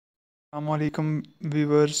अस्सलाम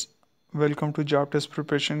viewers, welcome to job test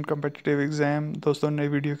preparation competitive exam. दोस्तों, नई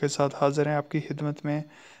वीडियो के साथ हाज़िर हैं आपकी खिदमत में।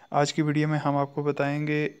 आज की वीडियो में हम आपको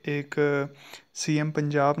बताएंगे एक सीएम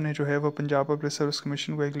पंजाब ने जो है वो पंजाब पब्लिक सर्विस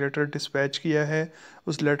कमीशन को एक लेटर डिस्पैच किया है।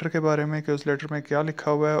 उस लेटर के बारे में कि उस लेटर में क्या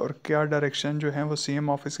लिखा हुआ है और क्या डायरेक्शन जो है वो सीएम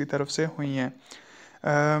ऑफिस की तरफ से हुई हैं।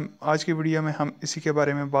 आज की वीडियो में हम इसी के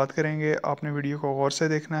बारे में बात करेंगे। आपने वीडियो को गौर से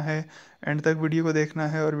देखना है, एंड तक वीडियो को देखना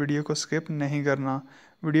है और वीडियो को स्किप नहीं करना।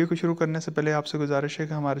 वीडियो को शुरू करने से पहले आपसे गुजारिश है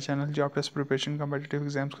कि हमारे channel job test preparation competitive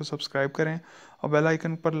exams को सब्सक्राइब करें और बेल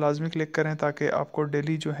आइकन पर लाजमी क्लिक करें ताकि आपको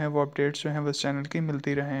डेली जो है वो अपडेट्स जो हैं वो इस चैनल की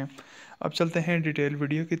मिलती रहें। अब चलते हैं डिटेल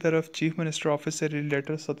वीडियो की तरफ। चीफ मिनिस्टर ऑफिस से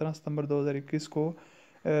लेटर 17 सितंबर 2021 को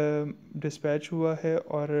डिस्पैच हुआ है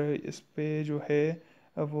और इस पे जो है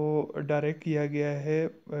वो डायरेक्ट किया गया है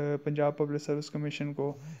पंजाब पब्लिक सर्विस कमीशन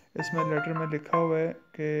को। इसमें लेटर में लिखा हुआ है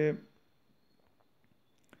कि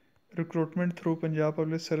recruitment through Punjab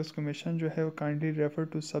public service commission जो है वो काइंडली रेफर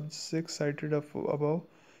टू सब 6 साइटेड अबव।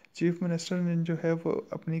 चीफ मिनिस्टर ने जो है वो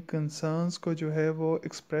अपनी कंसर्न्स को जो है वो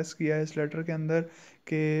एक्सप्रेस किया है इस लेटर के अंदर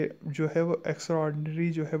कि जो है वो एक्स्ट्राऑर्डिनरी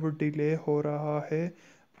जो है वो डिले हो रहा है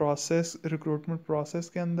प्रोसेस, रिक्रूटमेंट प्रोसेस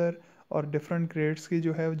के अंदर, और डिफरेंट ग्रेड्स की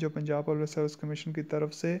जो है जो पंजाब पब्लिक सर्विस कमीशन की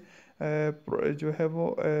तरफ से जो है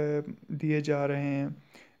वो दिए जा रहे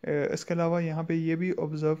हैं। इसके अलावा यहाँ पे ये भी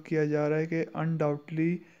ऑब्ज़र्व किया जा रहा है कि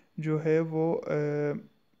अनडाउटली जो है वो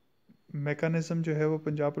मेकानिज़म जो है वो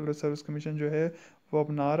पंजाब पब्लिक सर्विस कमीशन जो है वो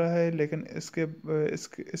अपना रहा है, लेकिन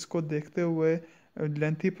इसको देखते हुए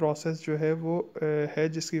लेंथी प्रोसेस जो है वो है,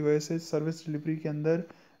 जिसकी वजह से सर्विस डिलीवरी के अंदर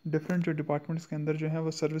डिफरेंट जो डिपार्टमेंट्स के अंदर जो है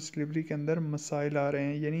वो सर्विस डिलीवरी के अंदर मसाइल आ रहे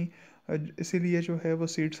हैं। यानी इसीलिए जो है वो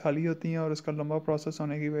सीट्स खाली होती हैं और उसका लंबा प्रोसेस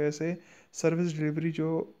होने की वजह से सर्विस डिलीवरी जो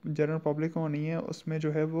जनरल पब्लिक होनी है उसमें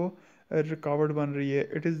जो है वो रुकावट बन रही है।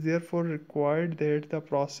 It is there for required that the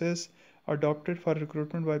process adopted for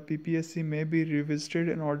recruitment by PPSC may be revisited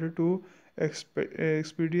in order to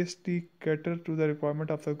expeditiously cater to the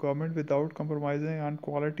requirement of the government without compromising on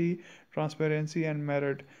quality, transparency and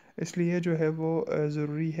merit। इसलिए जो है वो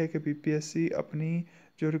ज़रूरी है कि PPSC अपनी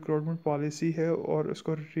जो recruitment policy है और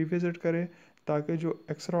उसको रिविज़िट करे ताकि जो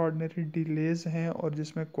एक्स्ट्रा ऑर्डिनरी डिलेज़ हैं और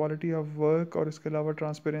जिसमें क्वालिटी ऑफ वर्क और इसके अलावा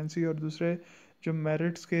ट्रांसपेरेंसी और दूसरे जो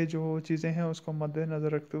मेरिट्स के जो चीज़ें हैं उसको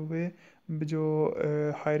मद्देनज़र रखते हुए जो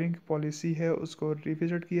हायरिंग पॉलिसी है उसको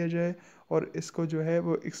रिविजिट किया जाए और इसको जो है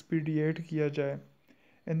वो एक्सपीडिएट किया जाए।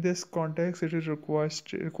 In this context, it is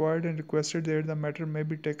required and requested that the matter may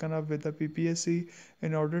be taken up with the PPSC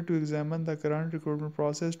in order to examine the current recruitment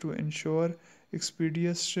process to ensure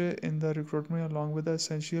expediency in the recruitment along with the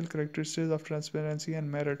essential characteristics of transparency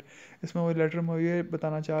and merit। इसमें वो letter में ये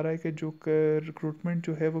बताना चाह रहा है कि जो रिक्रूटमेंट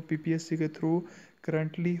जो है वो PPSC के थ्रू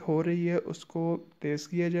करंटली हो रही है उसको तेज़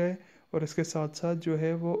किया जाए और इसके साथ साथ जो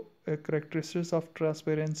है वो करेक्टरिस्टिक्स ऑफ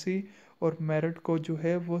ट्रांसपेरेंसी और मेरिट को जो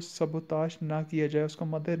है वो सबोताश ना किया जाए, उसको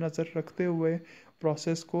मद्देनज़र रखते हुए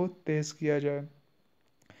प्रोसेस को तेज़ किया जाए।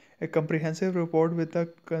 A comprehensive report with a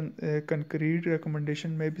concrete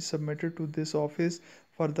recommendation may be submitted to this office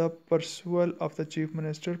for the perusal of the chief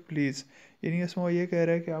minister please। यानी इसमें वो ये कह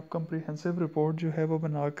रहा है कि आप comprehensive report जो है वो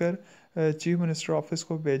बनाकर चीफ मिनिस्टर ऑफिस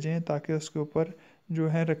को भेजें ताकि उसके ऊपर जो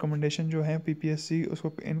है रिकमेंडेशन जो है PPSC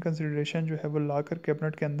उसको इन कंसिडरेशन जो है वो लाकर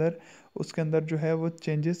कैबिनेट के अंदर उसके अंदर जो है वो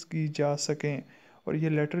चेंजेस की जा सकें। और ये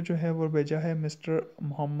लेटर जो है वो भेजा है मिस्टर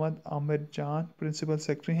मोहम्मद आमिर जान, प्रिंसिपल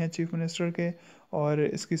सेक्रेटरी हैं चीफ मिनिस्टर के, और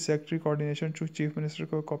इसकी secretary coordination to chief minister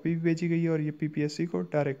को कॉपी भी भेजी गई है और ये PPSC को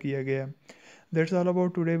डायरेक्ट किया गया है। That's all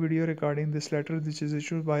about today video regarding this letter which is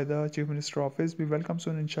issued by the Chief Minister Office. We welcome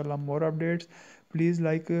soon inshallah more updates. Please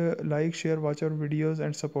like, share, watch our videos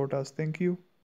and support us. Thank you.